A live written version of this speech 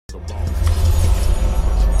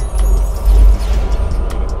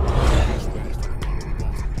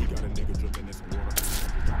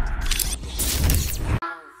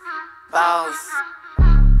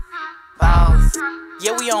Boss.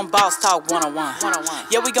 Yeah, we on Boss Talk 101.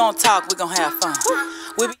 Yeah, we gon' talk, we gon' have fun.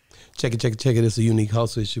 Check it. It's a unique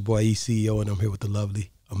hustle. It's your boy ECEO, and I'm here with the lovely,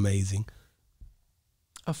 amazing,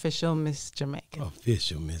 official Miss Jamaica.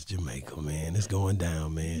 Official Miss Jamaica, man. It's going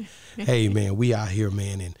down, man. Hey, man, we out here,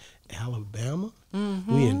 man, in Alabama.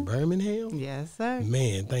 Mm-hmm. We in Birmingham. Yes, sir.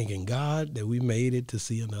 Man, thanking God that we made it to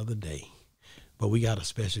see another day. But we got a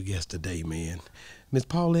special guest today, man. Miss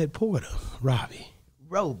Paulette Roby.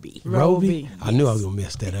 I knew I was going to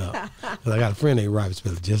mess that up. 'Cause I got a friend named Robbie,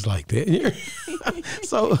 spelled it just like that.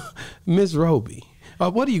 So, Miss Roby,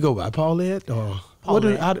 what do you go by, Paulette? Or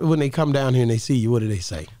Paulette. When they come down here and they see you, what do they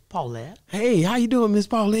say? Paulette. Hey, how you doing, Miss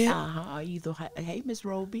Paulette? Hey, Miss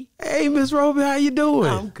Roby. Hey, Miss Roby, how you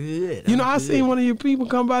doing? I'm good. I seen one of your people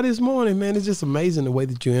come by this morning, man. It's just amazing the way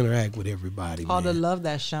that you interact with everybody, man. All the love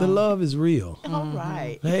that's shown. The love is real. All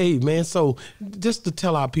right. Hey, man, so just to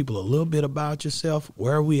tell our people a little bit about yourself,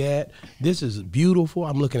 where we at. This is beautiful.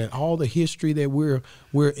 I'm looking at all the history that we're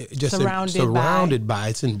just surrounded by.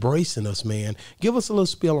 It's embracing us, man. Give us a little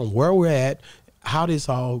spiel on where we're at, how this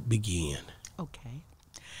all began. Okay.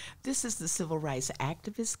 This is the Civil Rights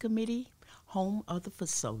Activist Committee, home of the foot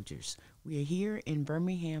soldiers. We are here in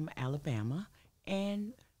Birmingham, Alabama,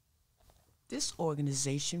 and this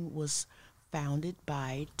organization was founded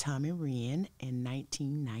by Tommy Wren in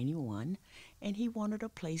 1991, and he wanted a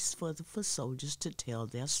place for the foot soldiers to tell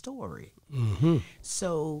their story. Mm-hmm.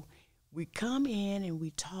 So we come in and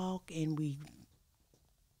we talk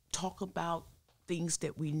about things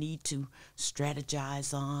that we need to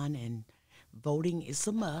strategize on, and voting is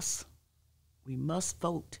a must. We must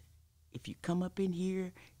vote. If you come up in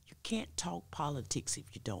here, you can't talk politics if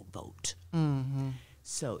you don't vote. Mm-hmm.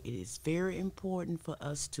 So it is very important for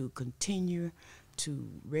us to continue to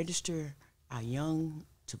register our young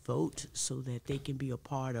to vote so that they can be a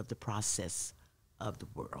part of the process of the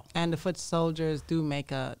world. And the foot soldiers do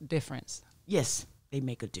make a difference. Yes, they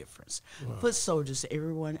make a difference. Wow. Foot soldiers,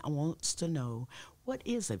 everyone wants to know, what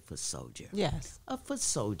is a foot soldier? Yes. A foot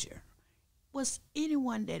soldier was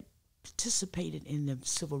anyone that participated in the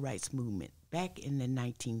civil rights movement back in the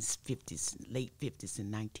 1950s, late 50s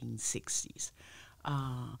and 1960s.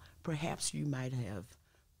 Perhaps you might have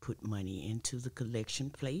put money into the collection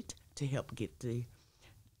plate to help get the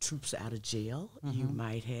troops out of jail. Mm-hmm. You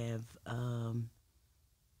might have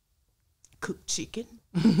cooked chicken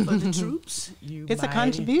for the troops. It's a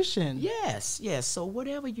contribution. Yes. So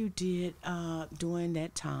whatever you did during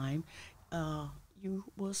that time, you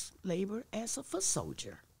was labor as a foot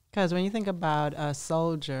soldier. Because when you think about a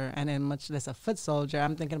soldier, and then much less a foot soldier,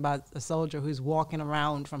 I'm thinking about a soldier who's walking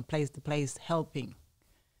around from place to place helping.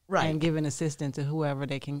 Right. And giving assistance to whoever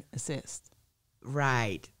they can assist.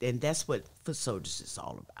 Right. And that's what foot soldiers is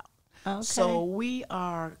all about. Okay. So we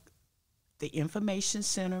are the information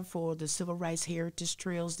center for the Civil Rights Heritage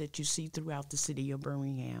Trails that you see throughout the city of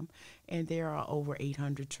Birmingham. And there are over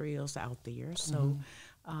 800 trails out there. So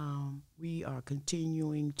we are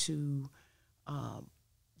continuing to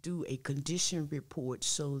do a condition report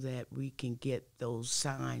so that we can get those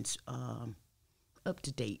signs up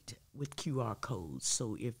to date with QR codes.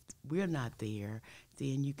 So if we're not there,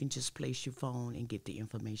 then you can just place your phone and get the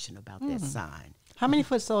information about that sign. How many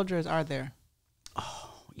foot soldiers are there?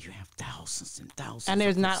 Oh, you have thousands and thousands. And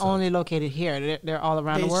there's not only located here; they're all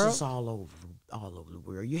around the world. Just all over the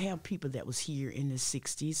world. You have people that was here in the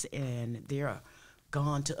 '60s, and they're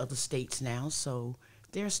gone to other states now. So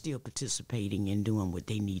they're still participating and doing what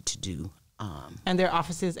they need to do. And there are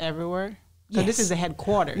offices everywhere? So this is the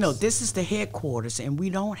headquarters? No, this is the headquarters, and we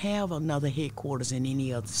don't have another headquarters in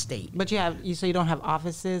any other state. But so you don't have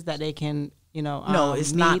offices that they can, No,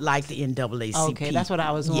 it's meet? Not like the NAACP. Okay, that's what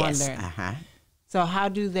I was wondering. Uh-huh. So how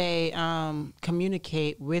do they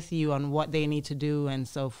communicate with you on what they need to do and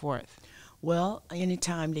so forth? Well,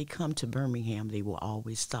 anytime they come to Birmingham, they will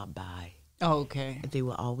always stop by. Oh, okay. They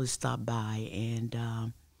will always stop by,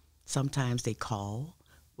 and sometimes they call.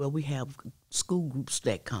 Well, we have school groups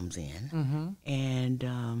that comes in,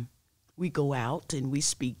 and we go out and we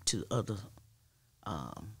speak to other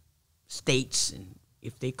states, and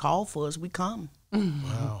if they call for us, we come.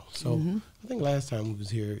 Wow. So I think last time we was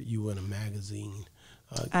here, you were in a magazine.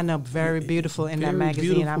 I know, very beautiful in that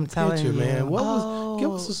magazine. I'm telling you, man. What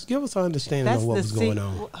was? Give us an understanding of what was going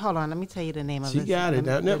on. Hold on, let me tell you the name of it. She got it.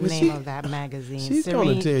 The name of that magazine. She's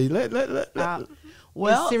going to tell you.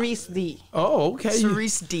 Well, Cerise D. Oh, okay.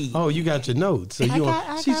 Cerise D. Oh, you got your notes. So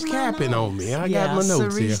she's capping on me. I got my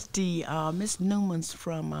notes Cerise D. Miss Newman's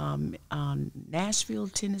from Nashville,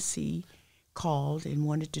 Tennessee, called and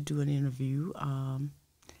wanted to do an interview.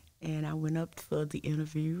 And I went up for the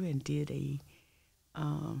interview and did a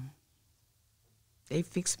They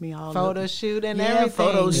fixed me all photo shoot and everything.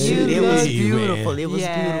 Photo shoot. It was beautiful. Man. It was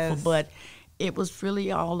beautiful, but it was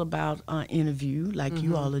really all about interview, like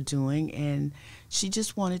you all are doing, and she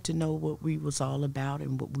just wanted to know what we was all about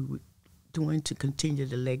and what we were doing to continue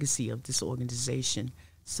the legacy of this organization.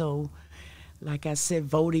 So, like I said,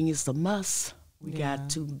 voting is a must. We got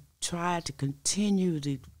to try to continue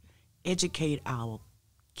to educate our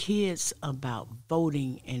kids about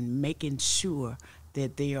voting and making sure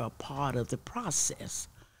that they are a part of the process.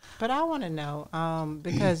 But I want to know,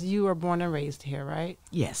 because you were born and raised here, right?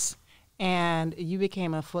 Yes. And you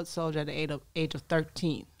became a foot soldier at the age of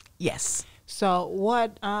 13. Yes. So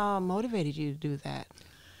what motivated you to do that?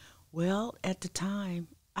 Well, at the time,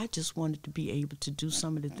 I just wanted to be able to do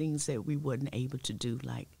some of the things that we wasn't able to do,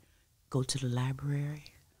 like go to the library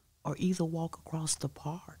or either walk across the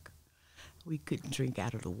park. We couldn't drink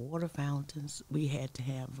out of the water fountains. We had to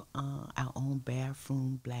have our own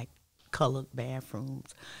bathroom, black colored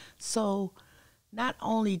bathrooms. So not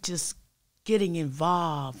only just getting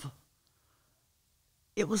involved,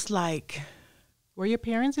 it was like... Were your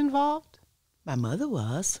parents involved? My mother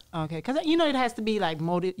was. Okay, because it has to be like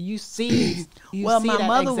you see. Well, see my that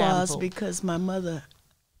mother example. was, because my mother,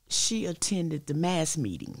 she attended the mass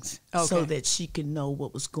meetings so that she could know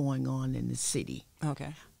what was going on in the city.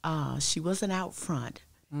 Okay. She wasn't out front.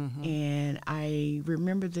 And I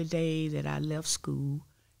remember the day that I left school,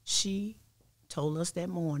 she told us that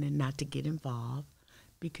morning not to get involved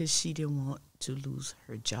because she didn't want to lose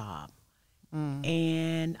her job.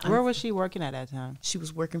 And where was she working at that time? She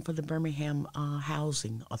was working for the Birmingham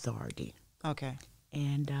Housing Authority. Okay.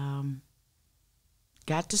 And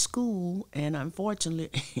got to school, and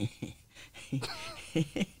unfortunately,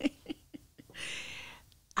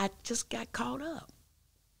 I just got caught up.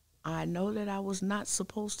 I know that I was not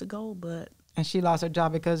supposed to go, but... And she lost her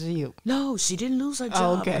job because of you? No, she didn't lose her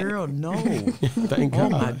job, girl, no. Thank God. Oh,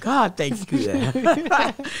 my God, thank you.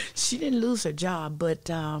 She didn't lose her job,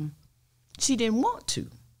 but she didn't want to.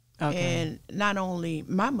 Okay. And not only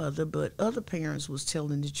my mother, but other parents was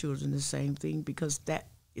telling the children the same thing, because that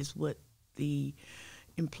is what the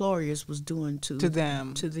employers was doing to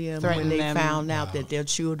them when they found out that their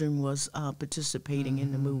children was participating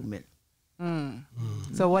in the movement.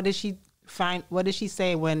 So what did she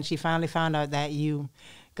say when she finally found out that you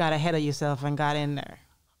got ahead of yourself and got in there?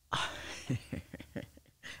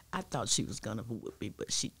 I thought she was gonna whoop me,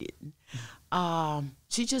 but she didn't.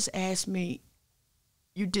 She just asked me,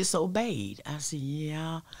 "You disobeyed." I said,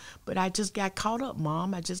 "Yeah, but I just got caught up,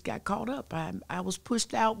 Mom. I just got caught up. I was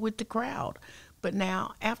pushed out with the crowd." But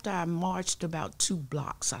now, after I marched about 2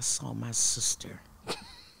 blocks, I saw my sister.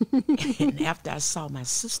 And after I saw my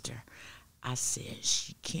sister, I said,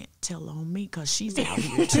 she can't tell on me because she's out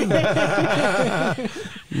here too.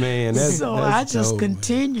 Man, so I just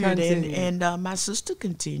continued. And my sister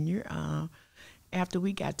continued. After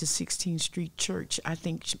we got to 16th Street Church, I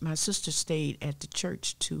think my sister stayed at the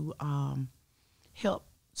church to help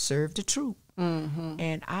serve the troop.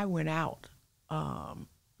 And I went out.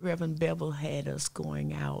 Reverend Bevel had us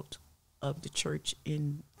going out of the church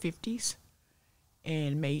in 50s.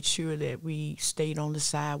 And made sure that we stayed on the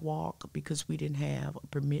sidewalk because we didn't have a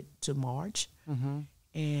permit to march.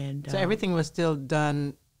 And so everything was still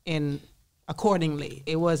done accordingly.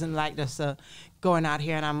 It wasn't like just going out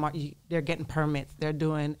here and they're getting permits. They're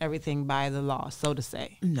doing everything by the law, so to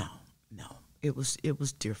say. No, it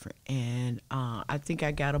was different. And I think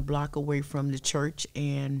I got a block away from the church,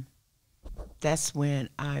 and that's when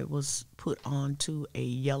I was put onto a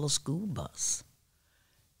yellow school bus.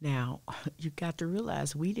 Now, you got to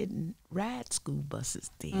realize we didn't ride school buses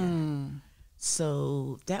then.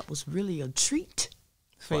 So that was really a treat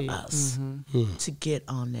for us to get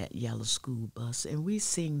on that yellow school bus. And we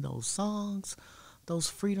sing those songs, those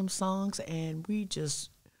freedom songs, and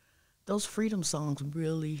those freedom songs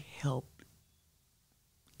really helped.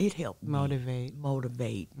 It helped motivate.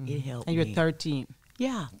 It helped me. And you're 13.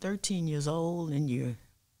 Yeah, 13 years old, and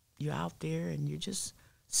you're out there, and you're just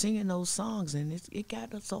singing those songs, and it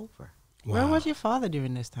got us over. Wow. Where was your father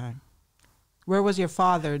during this time? Where was your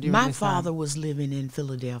father during My this time? father was living in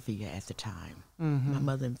Philadelphia at the time. My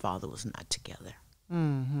mother and father was not together.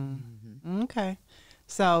 Okay.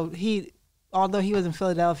 So although he was in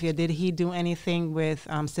Philadelphia, did he do anything with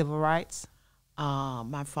civil rights?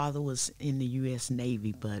 My father was in the U.S.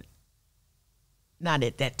 Navy, but not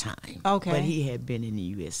at that time. Okay. But he had been in the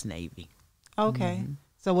U.S. Navy. Okay.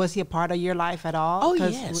 So was he a part of your life at all? Oh,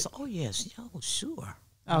 yes. Oh, sure.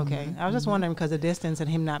 Okay. I was just wondering because of distance and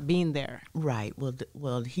him not being there. Right.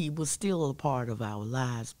 Well, he was still a part of our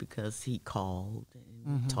lives because he called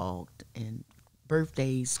and talked, and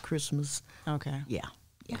birthdays, Christmas. Okay. Yeah.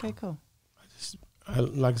 Okay, cool.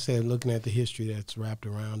 Like I said, looking at the history that's wrapped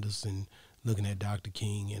around us and looking at Dr.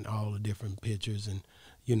 King and all the different pictures and,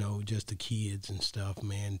 you know, just the kids and stuff,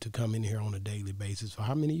 man, to come in here on a daily basis. For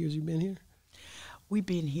how many years you been here? We've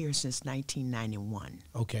been here since 1991.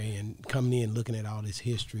 Okay, and coming in, looking at all this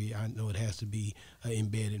history, I know it has to be an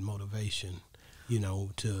embedded motivation, you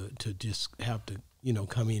know, to just have to, you know,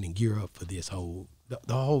 come in and gear up for this whole,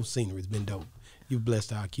 the whole scenery has been dope. You've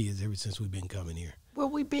blessed our kids ever since we've been coming here. Well,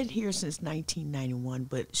 we've been here since 1991,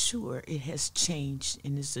 but sure, it has changed,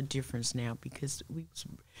 and it's a difference now because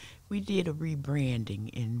we did a rebranding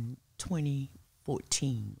in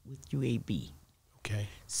 2014 with UAB. Okay.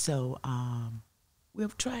 So we're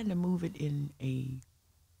trying to move it in a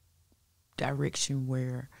direction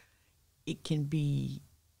where it can be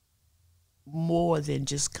more than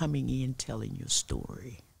just coming in telling your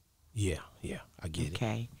story. Yeah, I get it.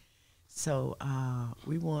 Okay. So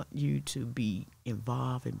we want you to be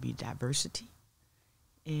involved and be diversity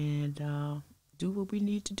and do what we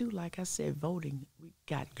need to do. Like I said, voting. We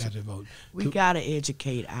got to vote. We got to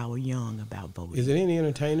educate our young about voting. Is there any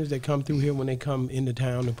entertainers that come through here when they come into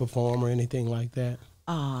town to perform or anything like that?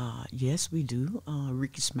 Yes, we do.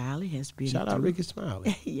 Ricky Smiley has been. Shout out Ricky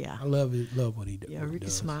Smiley. Yeah, I love what he does. Yeah, Ricky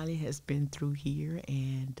Smiley has been through here,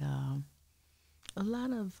 and a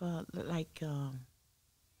lot of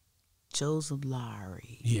Joseph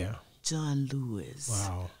Lowry. Yeah. John Lewis.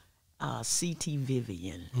 Wow. C.T.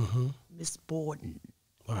 Vivian. Miss Borden.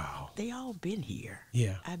 Wow. They all been here.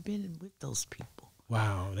 Yeah. I've been with those people.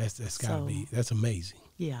 Wow, that's gotta be, that's amazing.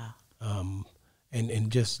 Yeah.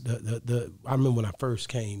 And just the I remember when I first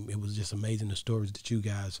came, it was just amazing the stories that you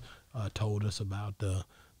guys told us about the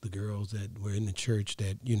girls that were in the church,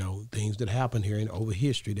 that, you know, things that happened here and over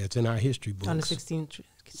history that's in our history books. On the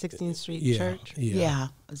 16th Street Church? Yeah.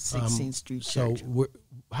 16th Street Church. So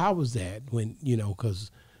how was that when, you know, because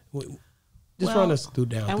just run us through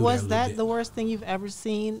down. And was that the worst thing you've ever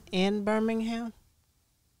seen in Birmingham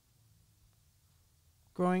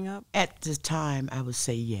growing up? At the time, I would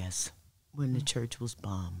say yes, when the church was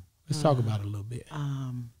bombed. Let's talk about it a little bit.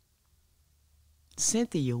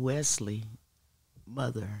 Cynthia Wesley,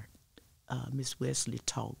 mother, Miss Wesley,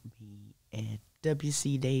 taught me at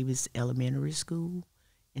W.C. Davis Elementary School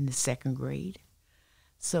in the 2nd grade.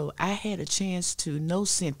 So I had a chance to know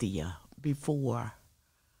Cynthia before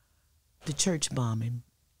the church bombing.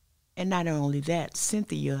 And not only that,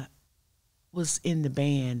 Cynthia was in the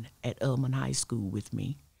band at Ullman High School with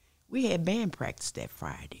me. We had band practice that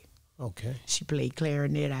Friday. Okay. She played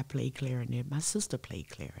clarinet, I played clarinet, my sister played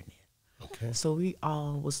clarinet. Okay. So we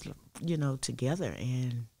all was, you know, together.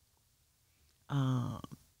 And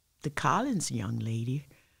the Collins young lady,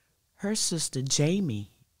 her sister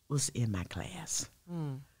Jamie was in my class.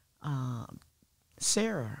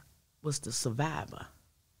 Sarah was the survivor.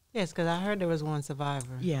 Yes, because I heard there was one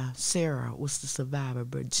survivor. Yeah, Sarah was the survivor,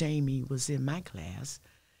 but Jamie was in my class,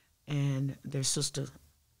 and their sister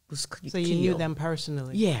was killed. So you knew them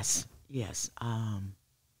personally? Yes.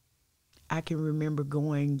 I can remember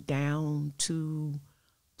going down to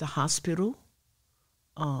the hospital,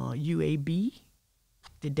 UAB,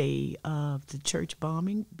 the day of the church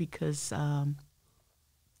bombing, because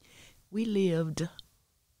we lived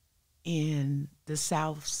in the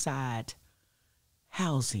South Side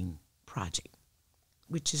housing project,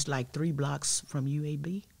 which is like 3 blocks from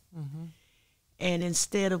UAB. And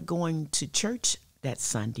instead of going to church that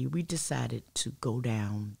Sunday, we decided to go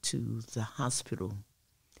down to the hospital.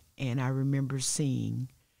 And I remember seeing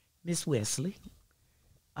Miss Wesley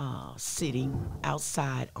sitting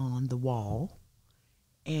outside on the wall,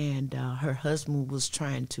 and her husband was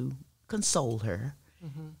trying to console her,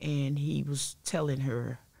 and he was telling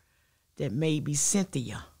her that maybe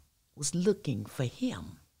Cynthia was looking for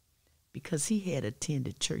him because he had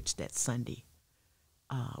attended church that Sunday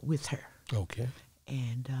with her. Okay.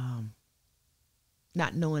 And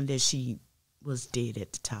not knowing that she was dead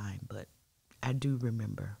at the time, but I do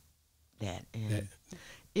remember that. And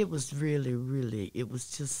it was really, really, it was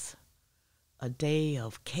just a day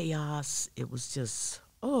of chaos. It was just,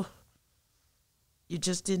 you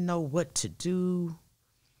just didn't know what to do.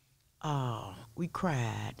 We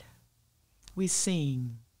cried. We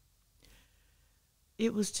sing.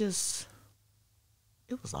 It was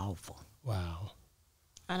awful. Wow.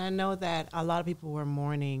 And I know that a lot of people were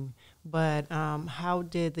mourning, but how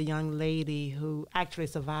did the young lady who actually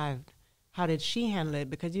survived, how did she handle it?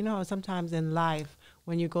 Because, you know, sometimes in life,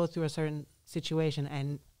 when you go through a certain situation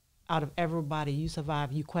and out of everybody you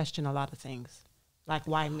survive, you question a lot of things. Like,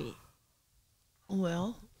 why me?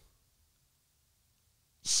 Well,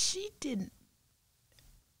 she didn't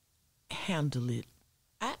handle it.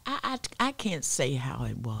 I can't say how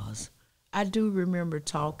it was. I do remember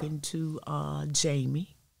talking to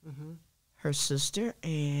Jamie, her sister,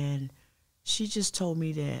 and she just told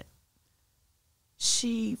me that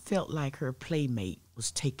she felt like her playmate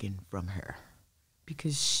was taken from her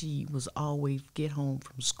because she was always get home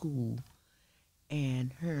from school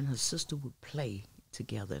and her and her sister would play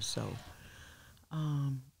together. So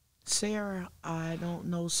Sarah, I don't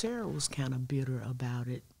know, Sarah was kind of bitter about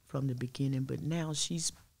it from the beginning, but now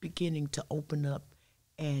she's beginning to open up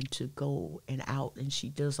and to go and out, and she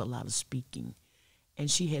does a lot of speaking.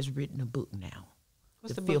 And she has written a book now.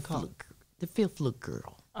 What's the book called? The Fifth Look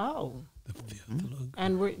Girl. Oh. The Fifth Look.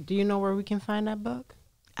 And do you know where we can find that book?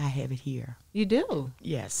 I have it here. You do?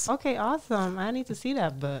 Yes. Okay, awesome. I need to see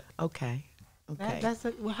that book. Okay.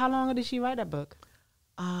 How long ago did she write that book?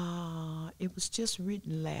 It was just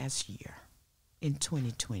written last year in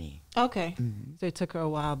 2020. Okay. Mm-hmm. So it took her a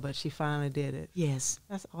while, but she finally did it. Yes.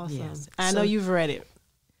 That's awesome. Yes. I know you've read it.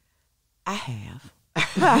 I have.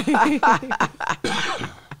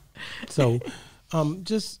 So,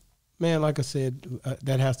 just, man, like I said,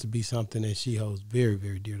 that has to be something that she holds very,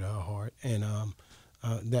 very dear to her heart. And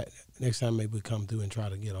that next time maybe we come through and try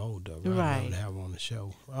to get a hold of her. Right. And have her on the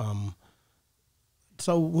show.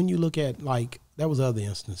 So when you look at, like, there was other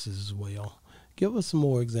instances as well. Give us some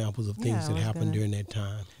more examples of things that happened during that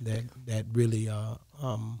time that really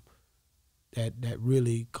that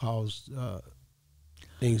really caused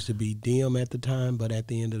things to be dim at the time, but at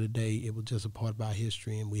the end of the day, it was just a part of our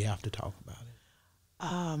history, and we have to talk about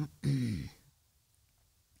it.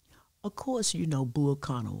 Of course, you know, Bull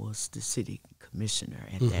Connor was the city commissioner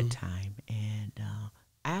at that time, and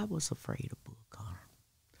I was afraid of Bull Connor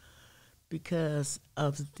because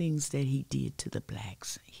of the things that he did to the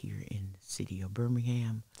blacks here in the city of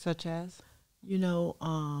Birmingham. Such as? You know,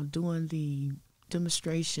 during the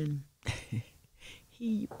demonstration,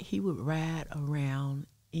 he would ride around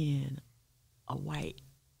in a white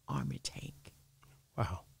army tank.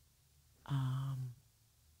 Wow.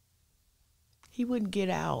 He wouldn't get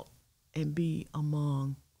out and be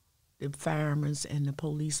among the firemen and the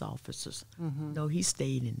police officers. No, he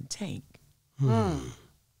stayed in the tank.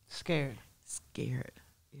 Scared,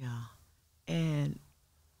 yeah. And,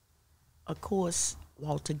 of course,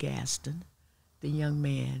 Walter Gaston, the young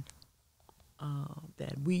man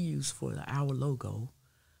that we use for our logo,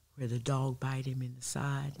 where the dog bite him in the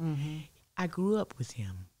side. I grew up with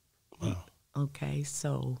him. Wow. Okay,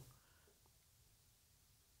 so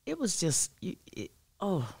it was just,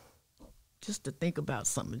 just to think about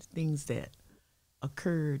some of the things that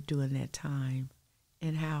occurred during that time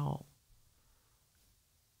and how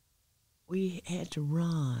we had to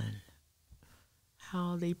run,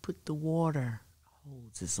 how they put the water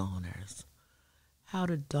hoses on us, how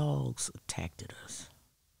the dogs attacked us.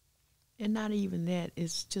 And not even that,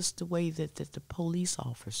 it's just the way that the police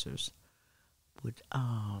officers would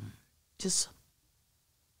just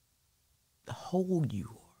hold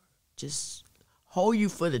you, just hold you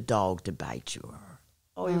for the dog to bite you.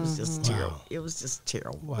 It was just terrible. Wow. It was just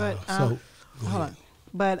terrible. Wow. But, hold on.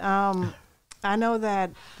 But I know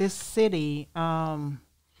that this city, and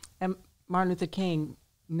Martin Luther King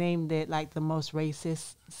named it like the most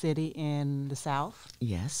racist city in the South.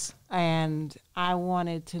 Yes. And I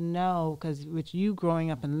wanted to know, because with you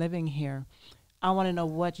growing up and living here, I want to know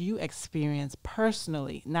what you experienced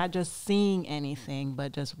personally, not just seeing anything,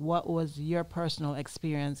 but just what was your personal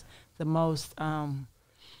experience, the most, I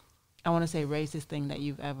want to say racist thing that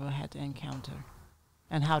you've ever had to encounter,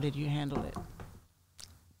 and how did you handle it?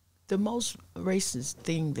 The most racist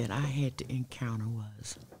thing that I had to encounter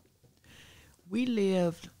was, we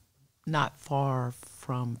lived not far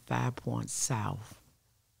from 5 Points South.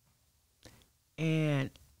 And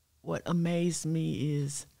what amazed me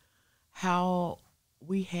is how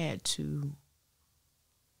we had to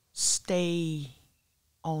stay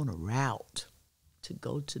on a route to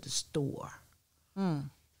go to the store.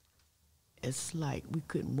 It's like we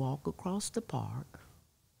couldn't walk across the park.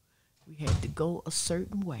 We had to go a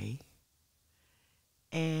certain way.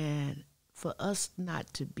 And for us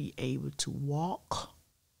not to be able to walk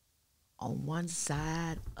on one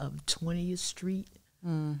side of 20th Street,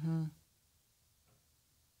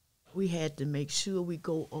 we had to make sure we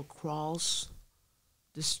go across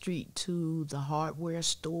the street to the hardware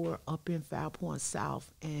store up in 5 Points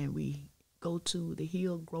South, and we go to the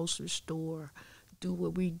Hill grocery store, do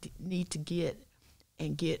what we need to get,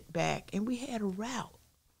 and get back. And we had a route.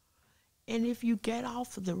 And if you get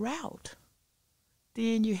off of the route,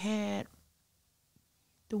 then you had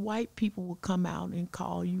the white people would come out and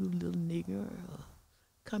call you little nigger, or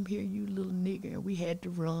come here, you little nigger. And we had to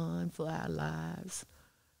run for our lives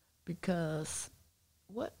because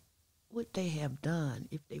what would they have done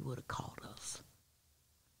if they would have caught us?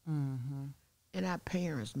 Mm-hmm. And our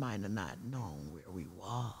parents might have not known where we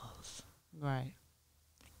was. Right.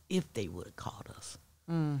 If they would have caught us.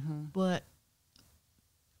 Mm-hmm. But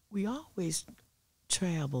we always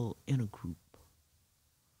travel in a group.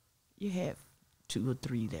 You have 2 or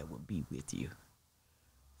 3 that would be with you.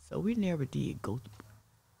 So we never did go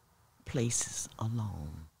places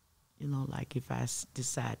alone. You know, like if I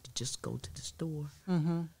decide to just go to the store,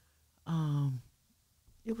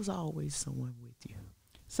 it was always someone with you.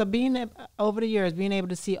 So over the years, being able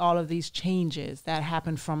to see all of these changes that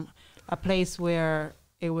happened from a place where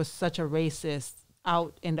it was such a racist,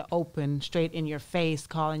 out in the open, straight in your face,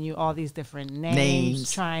 calling you all these different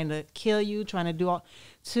names. Trying to kill you, trying to do all,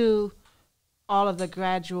 to all of the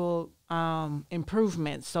gradual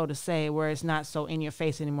improvements, so to say, where it's not so in your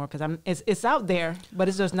face anymore. Because it's out there, but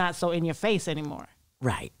it's just not so in your face anymore.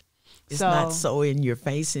 Right. It's not so in your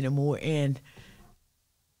face anymore, and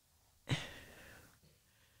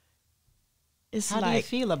it's how do you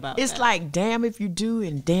feel about it's that? like damn if you do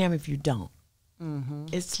and damn if you don't. Mm-hmm.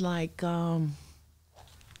 It's like because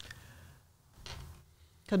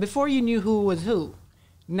before you knew who was who.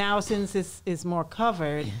 Now since it's more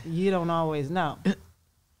covered, you don't always know.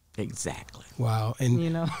 Exactly. Wow. And you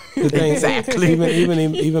know, the thing, exactly.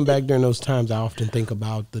 Even back during those times, I often think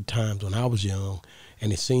about the times when I was young,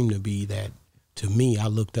 and it seemed to be that to me, I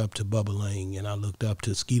looked up to Bubba Lang, and I looked up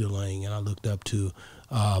to Skeeter Lang, and I looked up to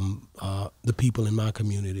the people in my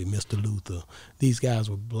community, Mr. Luther. These guys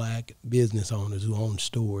were black business owners who owned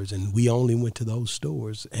stores, and we only went to those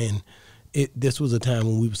stores. And this was a time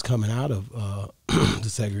when we was coming out of the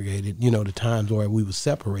segregated, the times where we was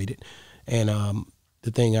separated. And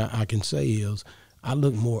the thing I can say is I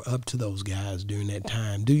look more up to those guys during that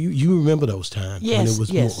time. Do you remember those times? Yes, when it was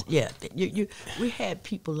yes, more? yeah. We had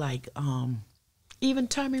people like even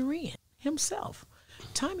Tommy Wren himself.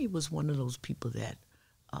 Tommy was one of those people that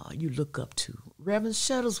you look up to. Reverend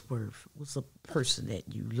Shuttlesworth was a person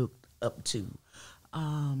that you looked up to.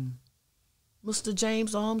 Mr.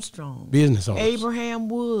 James Armstrong. Business owners. Abraham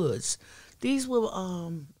Woods. These were,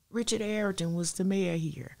 Richard Ayrton was the mayor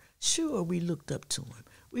here. Sure, we looked up to him.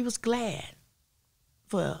 We was glad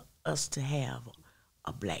for us to have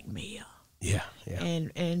a black mayor. Yeah, yeah.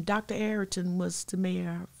 And Dr. Ayrton was the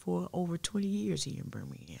mayor for over 20 years here in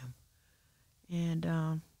Birmingham.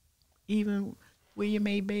 And even William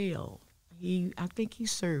A. Bell, I think he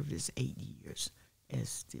served his 8 years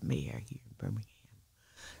as the mayor here in Birmingham.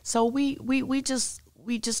 So we just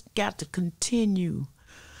got to continue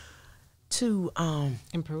to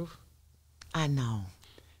improve. I know,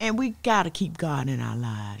 and we got to keep God in our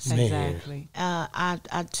lives. Man. Exactly.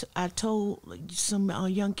 I told some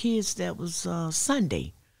young kids that was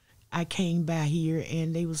Sunday. I came by here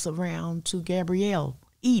and they was around to Gabrielle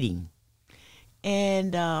eating,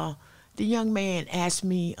 and the young man asked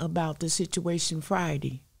me about the situation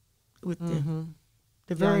Friday with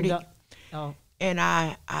the verdict. And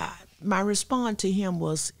my response to him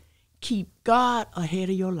was, keep God ahead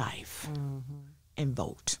of your life and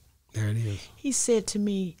vote. There it is. He said to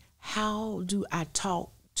me, how do I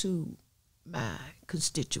talk to my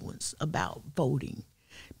constituents about voting?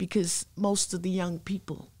 Because most of the young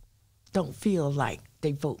people don't feel like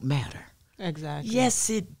their vote matter. Exactly. Yes,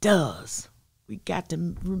 it does. We got to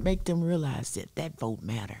make them realize that vote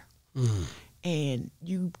matter. And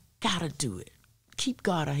you got to do it. Keep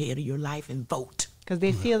God ahead of your life and vote. Because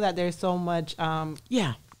they feel that there's so much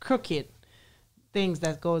crooked things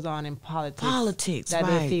that goes on in politics. That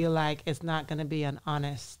right. they feel like it's not going to be an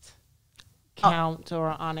honest count or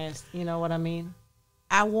honest, you know what I mean?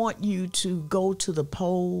 I want you to go to the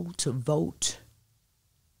poll to vote.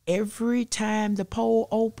 Every time the poll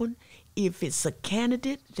open, if it's a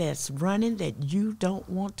candidate that's running that you don't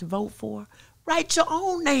want to vote for, write your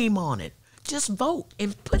own name on it. Just vote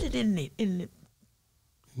and put it in the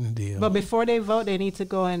deal. But before they vote, they need to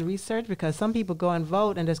go and research, because some people go and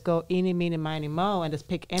vote and just go eeny, meeny, miny, mo and just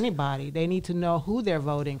pick anybody. They need to know who they're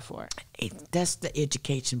voting for. That's the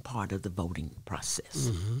education part of the voting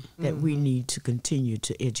process that we need to continue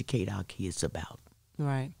to educate our kids about.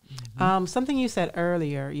 Right. Something you said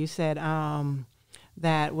earlier, you said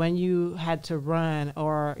that when you had to run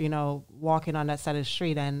or, walking on that side of the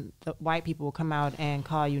street and the white people will come out and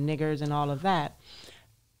call you niggers and all of that,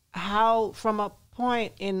 how, from a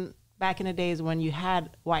point back in the days when you had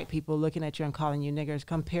white people looking at you and calling you niggers,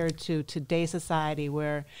 compared to today's society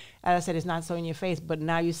where, as I said, it's not so in your face, but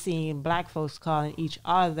now you're seeing black folks calling each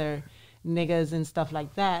other niggas and stuff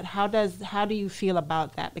like that. How do you feel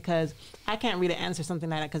about that? Because I can't really answer something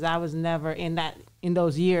like that, because I was never in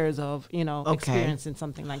those years of experiencing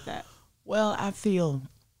something like that. Well, I feel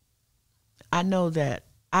I know that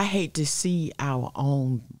I hate to see our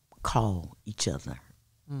own call each other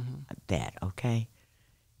that, okay?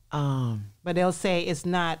 But they'll say it's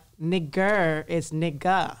not nigger, it's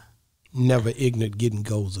nigga. Never ignorant, getting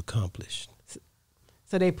goals accomplished.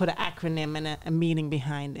 So they put an acronym and a meaning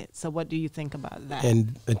behind it. So what do you think about that?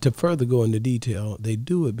 And to further go into detail, they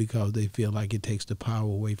do it because they feel like it takes the power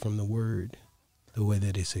away from the word, the way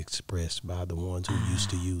that it's expressed by the ones who used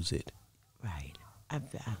to use it. Right.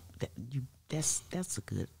 That's a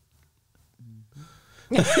good.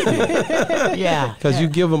 Yeah. Because you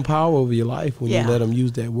give them power over your life when you let them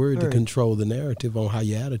use that word to control the narrative on how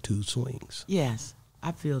your attitude swings. Yes.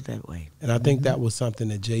 I feel that way. And I think that was something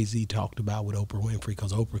that Jay-Z talked about with Oprah Winfrey,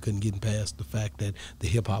 because Oprah couldn't get past the fact that the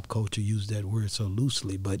hip-hop culture used that word so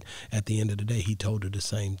loosely. But at the end of the day, he told her the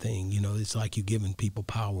same thing. You know, it's like you're giving people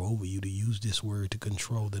power over you to use this word to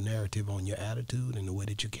control the narrative on your attitude and the way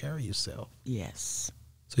that you carry yourself. Yes.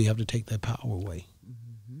 So you have to take that power away.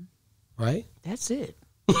 Right? That's it.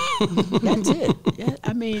 That's it. Yeah,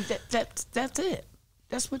 I mean, that's it.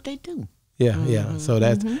 That's what they do. Yeah. So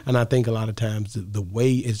that's, and I think a lot of times the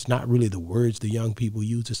way, it's not really the words the young people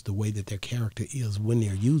use, it's the way that their character is when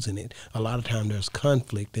they're using it. A lot of times there's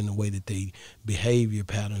conflict in the way that they behavior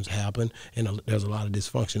patterns happen, and there's a lot of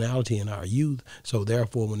dysfunctionality in our youth. So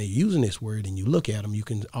therefore, when they're using this word and you look at them, you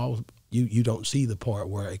can you don't see the part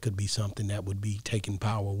where it could be something that would be taking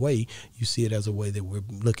power away. You see it as a way that we're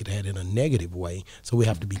looking at it in a negative way. So we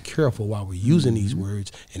have to be careful while we're using these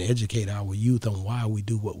words and educate our youth on why we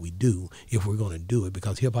do what we do if we're going to do it,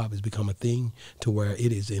 because hip-hop has become a thing to where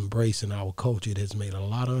it is embracing our culture. It has made a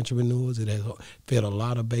lot of entrepreneurs. It has fed a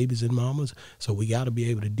lot of babies and mamas. So we got to be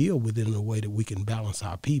able to deal with it in a way that we can balance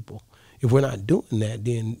our people. If we're not doing that,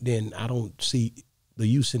 then I don't see the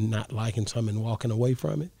use in not liking something and walking away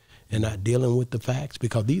from it and not dealing with the facts,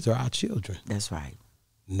 because these are our children. That's right.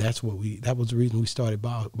 And that was the reason we started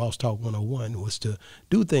Boss Talk 101, was to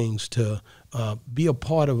do things to be a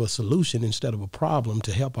part of a solution instead of a problem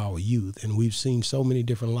to help our youth. And we've seen so many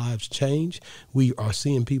different lives change. We are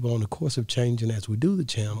seeing people on the course of changing as we do the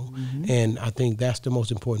channel. And I think that's the most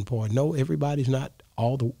important part. No, everybody's not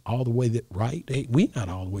all the way that right. We're not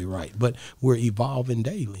all the way right, but we're evolving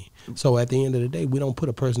daily. So at the end of the day, we don't put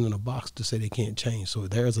a person in a box to say they can't change. So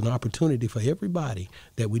there's an opportunity for everybody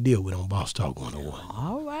that we deal with on Boss Talk 101.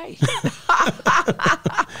 All right.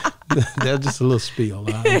 That's just a little spiel.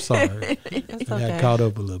 I'm sorry. That's I okay. got caught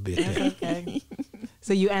up a little bit there. That's okay.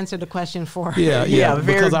 So you answered the question for Yeah,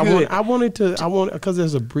 very because good. I wanted because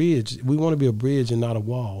there's a bridge. We want to be a bridge and not a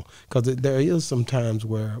wall, because there is some times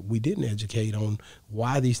where we didn't educate on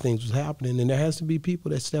why these things was happening, and there has to be people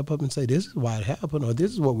that step up and say, this is why it happened, or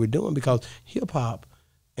this is what we're doing, because hip-hop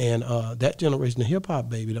and that generation of hip-hop,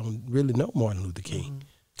 baby, don't really know Martin Luther King.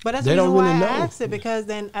 But that's They the reason don't really why know. I asked it, because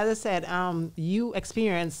then, as I said, you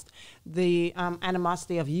experienced the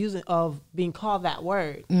animosity of being called that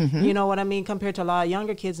word. You know what I mean? Compared to a lot of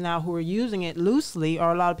younger kids now who are using it loosely,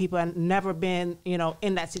 or a lot of people have never been,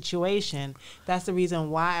 in that situation. That's the reason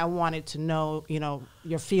why I wanted to know,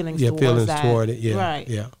 your feelings towards that. toward it. Yeah, right.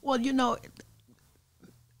 yeah. Well,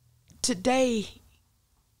 today,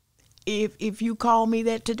 if you call me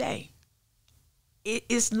that today,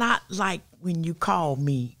 it's not like when you called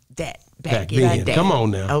me that back in the day. Come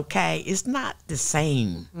on now. Okay, it's not the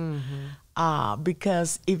same.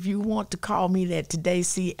 Because if you want to call me that today,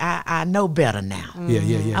 see, I know better now.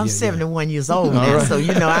 Yeah. I'm 71 years old now, right. so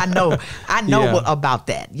I know Yeah. about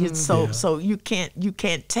that. So you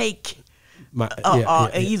can't take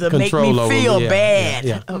either Control make me feel over,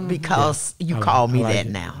 bad because you call me like that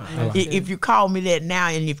it. now. I like If you call me that now,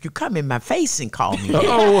 and if you come in my face and call me that,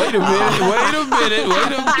 Oh, wait a minute.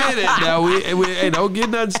 Now we don't get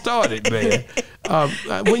nothing started, man.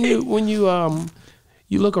 When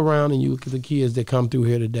you look around and you look at the kids that come through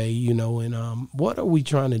here today, and what are we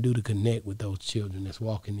trying to do to connect with those children that's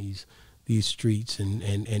walking these streets, and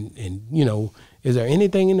is there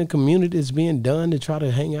anything in the community that's being done to try to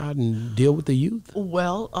hang out and deal with the youth?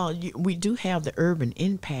 well, we do have the Urban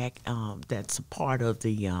Impact that's a part of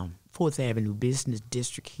the 4th Avenue Business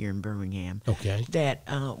District here in Birmingham. Okay. That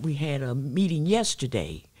we had a meeting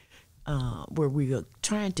yesterday where we were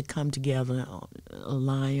trying to come together,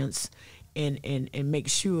 alliance, and make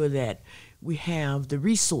sure that we have the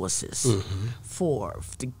resources for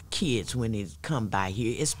the kids when they come by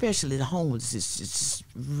here, especially the homeless. It's just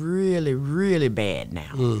really, really bad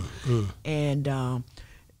now. And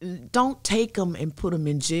don't take them and put them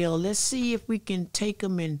in jail. Let's see if we can take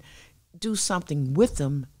them and do something with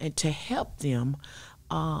them and to help them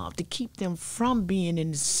to keep them from being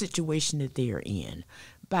in the situation that they are in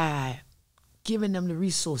by giving them the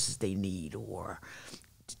resources they need, or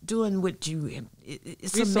doing what you.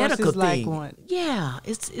 It's resources a medical like thing. one. Yeah,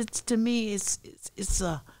 it's to me. It's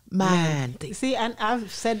a mind thing. See, and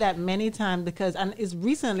I've said that many times because, and it's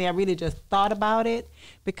recently I really just thought about it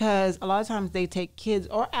because a lot of times they take kids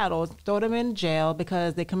or adults, throw them in jail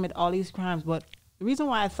because they commit all these crimes. But the reason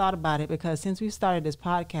why I thought about it, because since we started this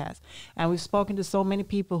podcast and we've spoken to so many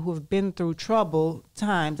people who have been through troubled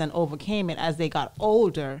times and overcame it as they got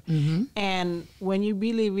older. Mm-hmm. And when you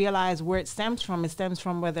really realize where it stems from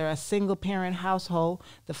whether a single parent household,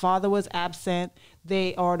 the father was absent,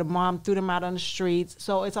 or the mom threw them out on the streets.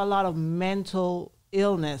 So it's a lot of mental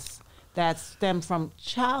illness that stem from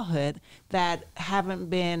childhood that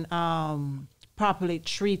haven't been properly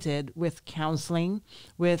treated with counseling,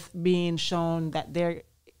 with being shown that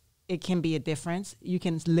it can be a difference. You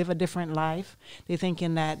can live a different life. They're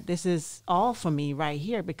thinking that this is all for me right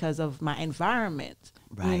here because of my environment.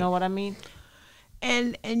 Right. You know what I mean?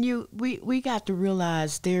 And we got to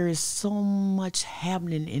realize there is so much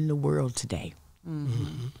happening in the world today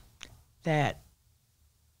that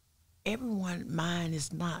everyone's mind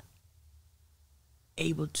is not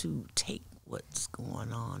able to take what's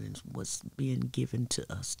going on and what's being given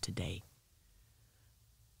to us today.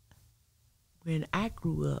 When I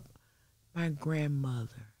grew up, my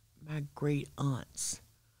grandmother, my great aunts,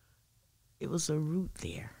 it was a root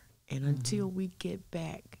there. And until we get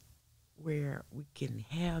back where we can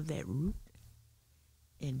have that root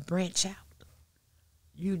and branch out,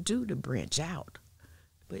 you do the branch out,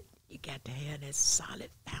 but you got to have that solid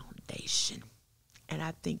foundation. And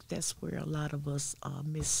I think that's where a lot of us are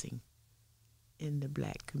missing in the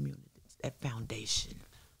black communities, that foundation.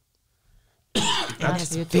 And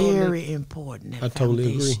that's very important. I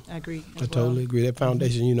totally agree. I agree. I totally agree. That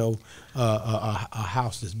foundation, you know, a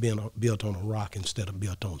house that's built on a rock instead of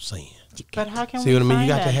built on sand. But how can see we what I mean? find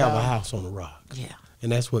You got to have though? a house on a rock. Yeah.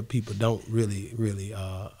 And that's what people don't really,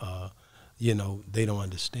 you know, they don't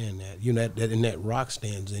understand that. You know, that and that rock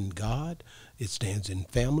stands in God. It stands in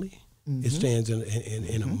family. Mm-hmm. It stands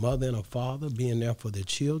in a mother and a father being there for their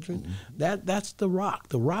children. Mm-hmm. That's the rock.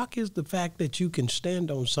 The rock is the fact that you can stand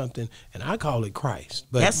on something, and I call it Christ.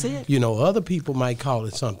 But, that's it. You know, other people might call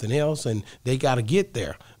it something else, and they got to get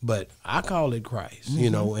there. But I call it Christ. Mm-hmm.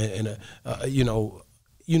 You know,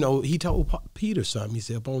 you know, he told Peter something. He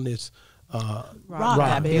said, "Upon this rock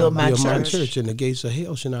I build my church, and the gates of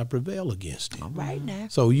hell shall not prevail against it." All right now.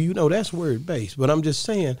 So you know that's word based. But I'm just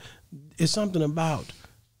saying, it's something about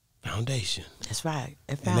foundation. That's right.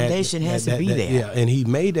 That foundation has to be there. Yeah, and he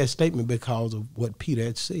made that statement because of what Peter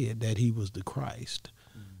had said, that he was the Christ.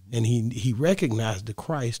 Mm-hmm. And he recognized the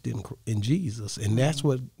Christ in Jesus, and that's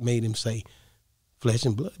what made him say, flesh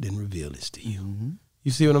and blood didn't reveal this to you. Mm-hmm.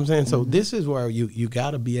 You see what I'm saying? So this is where you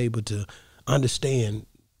got to be able to understand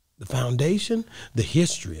the foundation, the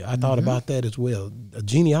history. I thought about that as well. A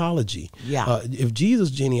genealogy. Yeah. If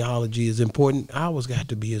Jesus' genealogy is important, ours got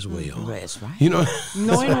to be as well. That's right. You know,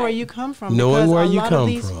 knowing where you come from. Knowing where you come from. A lot of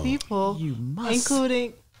these people,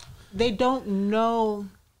 including, they don't know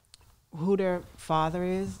who their father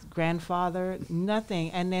is, grandfather,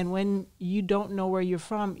 nothing. And then when you don't know where you're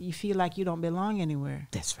from, you feel like you don't belong anywhere.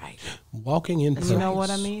 That's right. Walking in purpose. You know what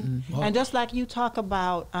I mean? Mm-hmm. And just like you talk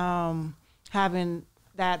about having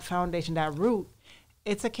that foundation, that root,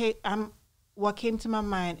 it's a case. What came to my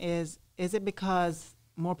mind is it because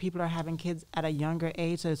more people are having kids at a younger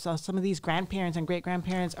age? So some of these grandparents and great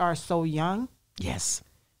grandparents are so young. Yes.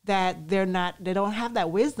 That they don't have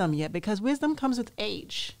that wisdom yet, because wisdom comes with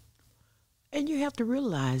age. And you have to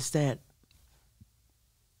realize that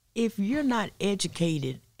if you're not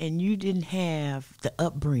educated and you didn't have the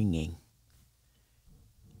upbringing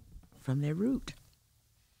from their root,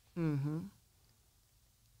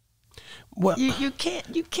 well, you can't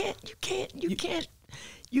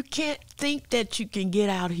think that you can get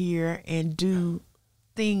out here and do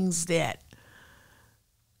things that,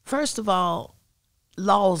 first of all,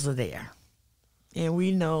 laws are there, and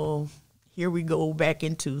we know. Here we go back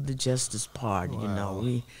into the Justice Party. Wow. You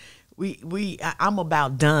know, I'm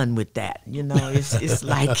about done with that. You know, it's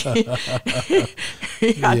like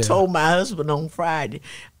I told my husband on Friday,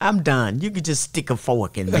 I'm done. You could just stick a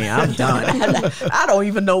fork in there. I'm done. I don't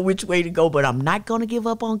even know which way to go, but I'm not going to give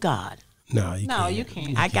up on God. No, you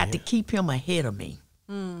can't. I got to keep him ahead of me,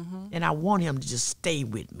 and I want him to just stay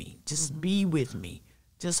with me, just be with me.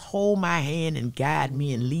 Just hold my hand and guide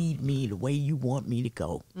me and lead me the way you want me to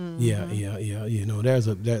go. Yeah. You know,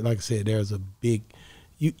 like I said, there's a big.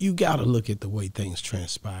 You got to look at the way things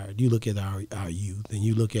transpired. You look at our youth, and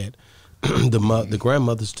you look at the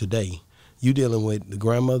grandmothers today. You dealing with the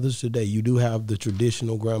grandmothers today. You do have the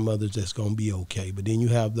traditional grandmothers that's going to be okay, but then you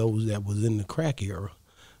have those that was in the crack era.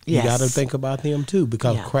 You got to think about them too,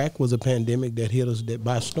 because crack was a pandemic that hit us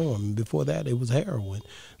by storm. Before that, it was heroin.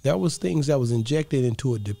 There was things that was injected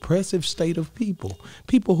into a depressive state of people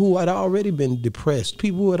who had already been depressed,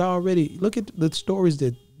 people who had already, look at the stories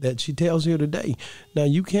that she tells here today. Now,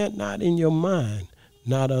 you can't not in your mind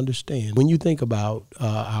not understand. When you think about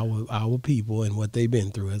our people and what they've been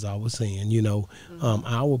through, as I was saying,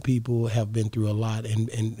 our people have been through a lot,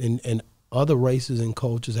 and other races and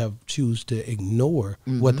cultures have choose to ignore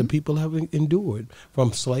what the people have endured,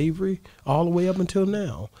 from slavery all the way up until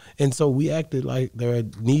now. And so we acted like there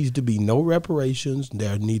needs to be no reparations,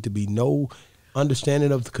 there need to be no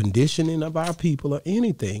understanding of the conditioning of our people or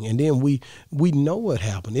anything. And then we know what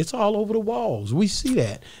happened. It's all over the walls. We see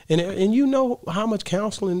that. And you know how much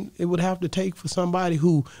counseling it would have to take for somebody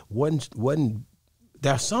who wasn't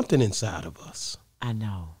there's something inside of us. I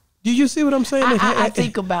know. Do you see what I'm saying? I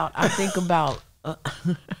think about,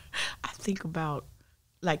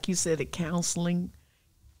 like you said, the counseling.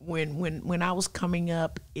 When I was coming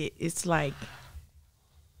up, it's like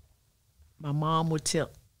my mom would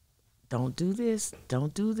tell, don't do this,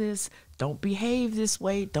 don't behave this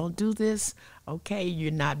way, don't do this. Okay,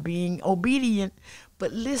 you're not being obedient.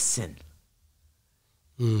 But listen,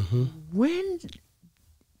 when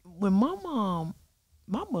my mom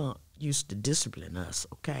used to discipline us,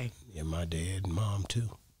 okay? Yeah, my dad and mom too.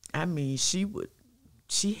 I mean,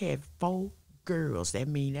 she had 4 girls. That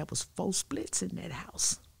mean that was 4 splits in that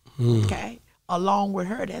house, okay? Along with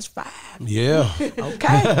her, that's 5. Yeah.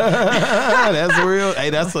 Okay. That's real.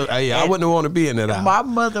 Hey, I wouldn't want to be in that house. My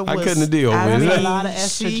mother was. I couldn't deal with it. A lot of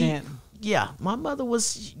estrogen. My mother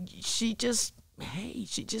was. She just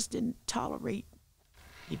didn't tolerate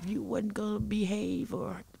if you wasn't gonna behave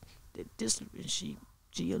or discipline.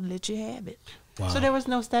 She'll let you have it. Wow. So there was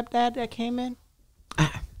no stepdad that came in?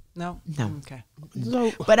 No. Okay.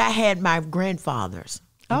 So, but I had my grandfathers.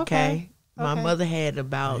 Okay. My mother had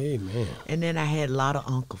about, amen. And then I had a lot of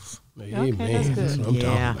uncles. Amen. That's good. That's what I'm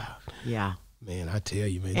talking about. Yeah. Man, I tell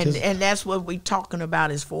you, man. And that's what we're talking about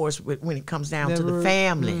as far as when it comes down to the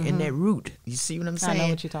family and that root. You see what I'm saying? I know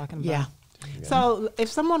what you're talking about. Yeah. So if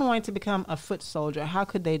someone wanted to become a foot soldier, how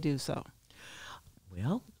could they do so?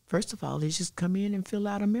 Well, first of all, they just come in and fill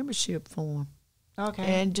out a membership form. Okay.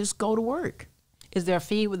 And just go to work. Is there a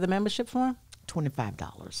fee with the membership form?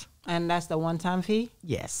 $25. And that's the one-time fee?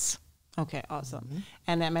 Yes. Okay, awesome.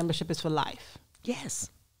 And that membership is for life? Yes.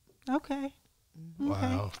 Okay.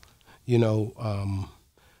 Wow. You know,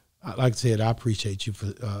 like I said, I appreciate you for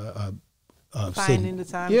finding the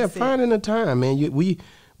time. Yeah, finding the time, man. We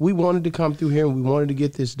wanted to come through here and we wanted to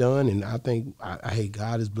get this done, and I think, hey,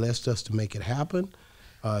 God has blessed us to make it happen.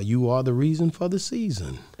 You are the reason for the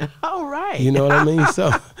season. All right. You know what I mean?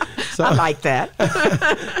 So I like that.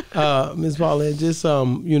 Ms. Paulette, just,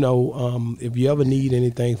 if you ever need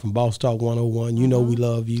anything from Boss Talk 101, you know we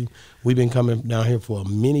love you. We've been coming down here for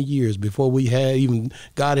many years before we hadn't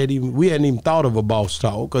even thought of a Boss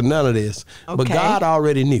Talk or none of this. Okay. But God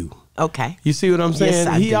already knew. Okay. You see what I'm saying?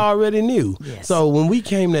 Yes, He already knew. Yes. So when we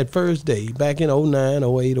came that first day, back in 09,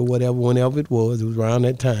 08 or whatever, whenever it was around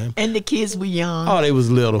that time. And the kids were young. Oh, they was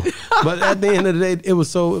little. But at the end of the day, it was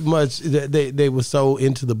so much, they were so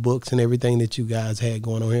into the books and everything that you guys had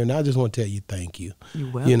going on here. And I just want to tell you thank you. You're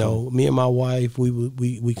welcome. You know, me and my wife,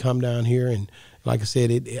 we come down here, and like I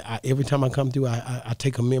said, every time I come through, I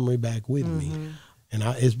take a memory back with me. And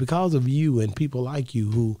it's because of you and people like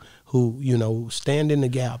you who stand in the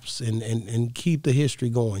gaps and keep the history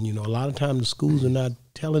going. You know, a lot of times the schools are not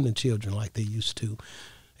telling the children like they used to.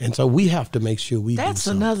 And so we have to make sure we do something. That's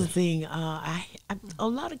another thing. A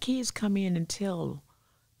lot of kids come in and tell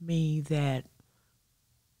me that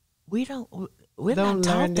we're not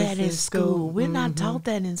taught that in school. We're not taught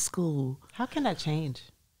that in school. How can that change?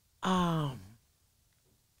 I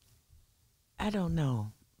don't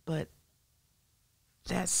know, but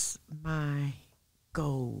that's my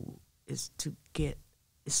goal, is to get,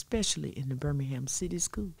 especially in the Birmingham city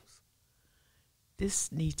schools.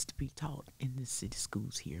 This needs to be taught in the city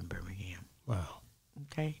schools here in Birmingham. Wow.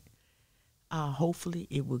 Okay. Hopefully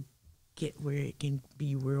it will get where it can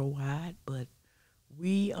be worldwide, but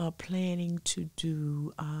we are planning to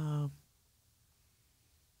do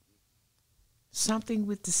something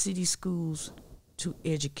with the city schools to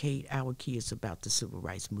educate our kids about the civil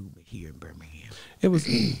rights movement here in Birmingham. It was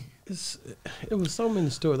so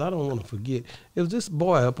many stories I don't want to forget. It was this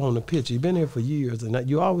boy up on the picture. He's been here for years, and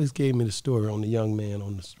you always gave me the story on the young man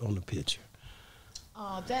on the picture.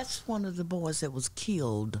 That's one of the boys that was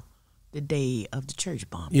killed the day of the church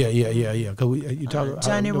bombing. Yeah. Because you talk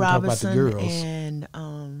Johnny Robinson about the girls. And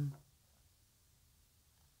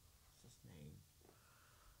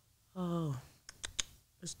what's his name?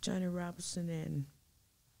 It's Johnny Robinson, and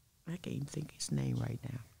I can't even think his name right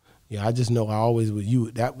now. Yeah, I just know I always with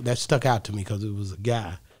you that stuck out to me because it was a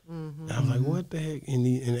guy. Mm-hmm. And I was like, what the heck?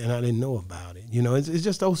 And I didn't know about it. You know, it's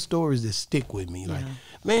just those stories that stick with me. Like,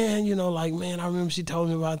 man, you know, like, man, I remember she told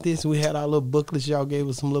me about this. And we had our little booklets. Y'all gave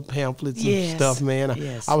us some little pamphlets and stuff, man.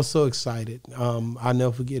 I was so excited. I'll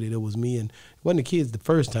never forget it. It was me and, it wasn't the kids the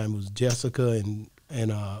first time. It was Jessica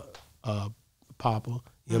and Papa,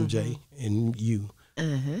 MJ, and you.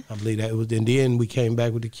 I believe that it was, and then we came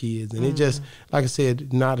back with the kids, and it just, like I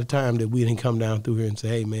said, not a time that we didn't come down through here and say,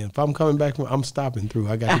 hey, man, if I'm coming back, I'm stopping through.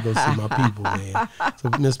 I got to go see my people, man. So,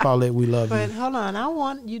 Miss Paulette, we love you. But hold on, I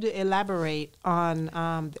want you to elaborate on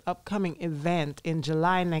the upcoming event in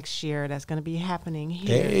July next year that's going to be happening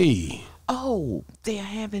here. Hey. Oh, they're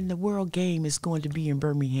having the World Game is going to be in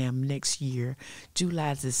Birmingham next year,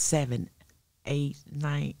 July the 7th, 8th,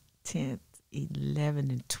 9th, 10th, 11th,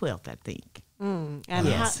 and 12th, I think. And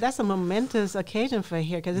that's a momentous occasion for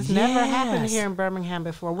here because it's never happened here in Birmingham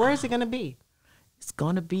before. Where is it going to be? It's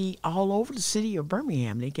going to be all over the city of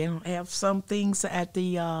Birmingham. They can have some things at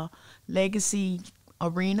the Legacy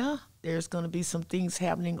Arena. There's going to be some things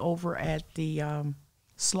happening over at the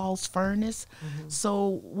Sloss Furnace.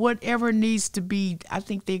 So whatever needs to be, I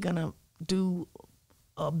think they're going to do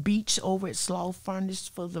a beach over at Sloss Furnace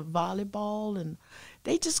for the volleyball, and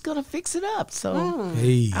they just gonna fix it up. So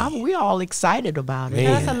we're all excited about it.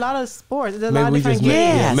 That's a lot of sports. There's a lot of different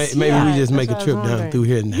games. Maybe we just make a trip down through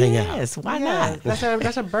here and hang out. Yes, why not?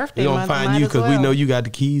 That's a birthday. We're gonna find you because we know you got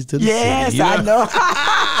the keys to the city. Yes, I know.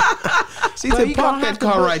 She said, park that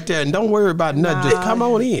car right there and don't worry about nothing. Just come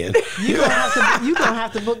on in. You're gonna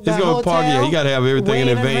have to book that hotel. Park, you got to have everything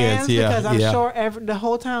in advance. Because I'm sure the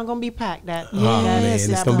whole town gonna be packed. Man,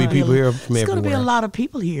 it's gonna be people here from everywhere. It's gonna be a lot of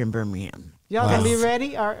people here in Birmingham. Y'all gonna be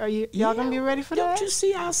ready? Are y'all gonna be ready for that? Don't you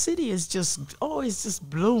see our city is just it's just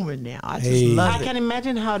blooming now. I just love it. I can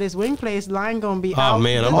imagine how this wing place line gonna be. Oh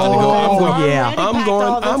man, I'm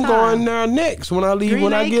gonna I'm going there next when I leave.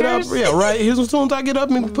 When I get up, right. As soon as I get up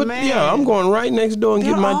and I'm going right next door and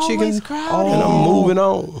get my chicken, and I'm moving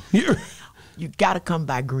on. You got to come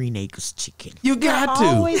by Green Acres Chicken. You got to.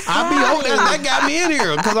 I'll be over there. That got me in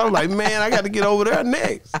here because I'm like, man, I got to get over there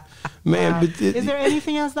next. Man, is there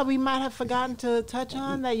anything else that we might have forgotten to touch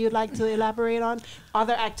on that you'd like to elaborate on?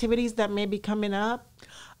 Other activities that may be coming up?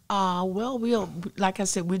 Well, like I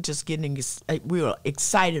said, we're just we're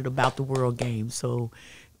excited about the World Game. So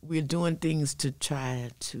we're doing things to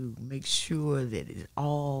try to make sure that it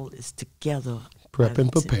all is together. Prep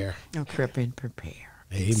and prepare. Prep and prepare.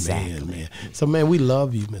 Amen, exactly. Man. So, man, we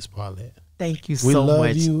love you, Miss Paulette. Thank you so much. We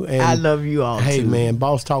love you. And I love you all, hey, man,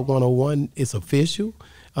 Boss Talk 101, it's official.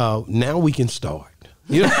 Now we can start.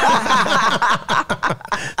 You know?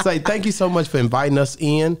 Say thank you so much for inviting us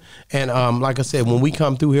in. And like I said, when we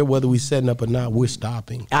come through here, whether we're setting up or not, we're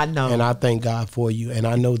stopping. I know. And I thank God for you. And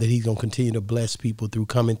I know that he's going to continue to bless people through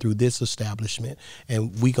coming through this establishment.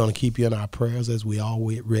 And we're going to keep you in our prayers as we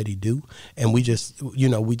already do. And we just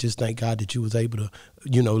thank God that you was able to,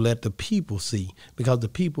 let the people see. Because the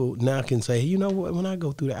people now can say, you know what, when I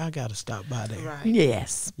go through there, I got to stop by there. Right.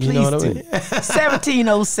 Yes, please know what I mean?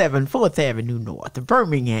 1707 4th Avenue North,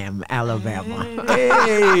 Birmingham, Alabama.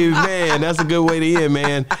 Hey, man, that's a good way to end,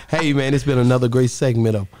 man. Hey, man, it's been another great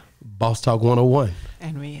segment of Boss Talk 101.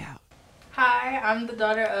 And we out. Hi, I'm the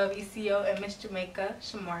daughter of ECO and Miss Jamaica,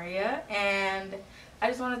 Shamaria, and I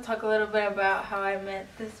just want to talk a little bit about how I met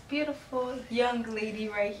this beautiful young lady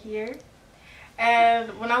right here.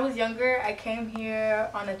 And when I was younger, I came here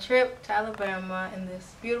on a trip to Alabama in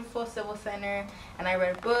this beautiful civil center, and I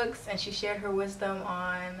read books, and she shared her wisdom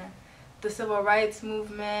on the civil rights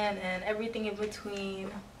movement and everything in between.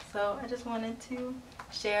 So I just wanted to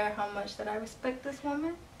share how much that I respect this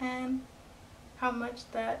woman and how much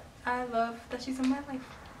that I love that she's in my life.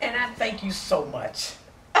 And I thank you so much.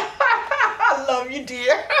 I love you,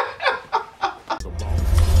 dear.